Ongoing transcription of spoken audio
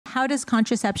how does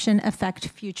contraception affect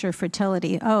future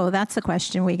fertility? Oh, that's a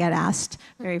question we get asked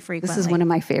very frequently. This is one of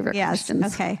my favorite yes.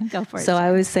 questions. Okay, go for it. So I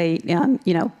always say,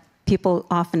 people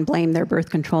often blame their birth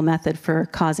control method for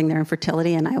causing their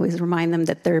infertility, and I always remind them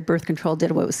that their birth control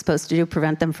did what it was supposed to do,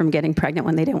 prevent them from getting pregnant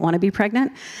when they didn't want to be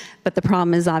pregnant. But the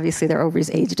problem is obviously their ovaries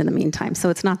aged in the meantime. So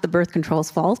it's not the birth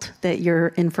control's fault that you're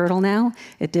infertile now.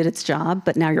 It did its job,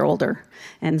 but now you're older.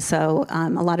 And so a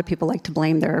lot of people like to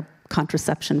blame their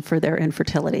contraception for their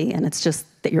infertility, and it's just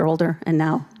that you're older and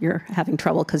now you're having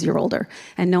trouble because you're older,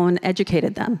 and no one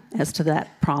educated them as to that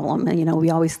problem. And we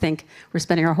always think we're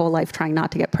spending our whole life trying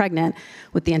not to get pregnant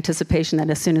with the anticipation that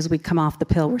as soon as we come off the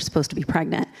pill we're supposed to be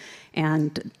pregnant,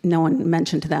 and no one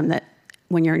mentioned to them that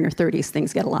when you're in your 30s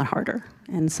things get a lot harder.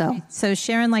 And so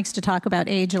Sharon likes to talk about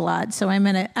age a lot, so I'm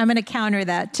gonna counter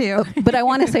that too. But I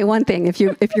want to say one thing: if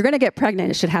you're going to get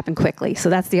pregnant, it should happen quickly. So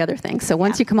that's the other thing. So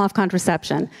once you come off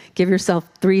contraception, give yourself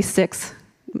 3, 6,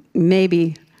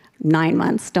 maybe 9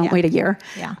 months. Don't wait a year.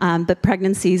 Yeah. But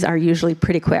pregnancies are usually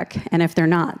pretty quick, and if they're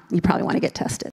not, you probably want to get tested.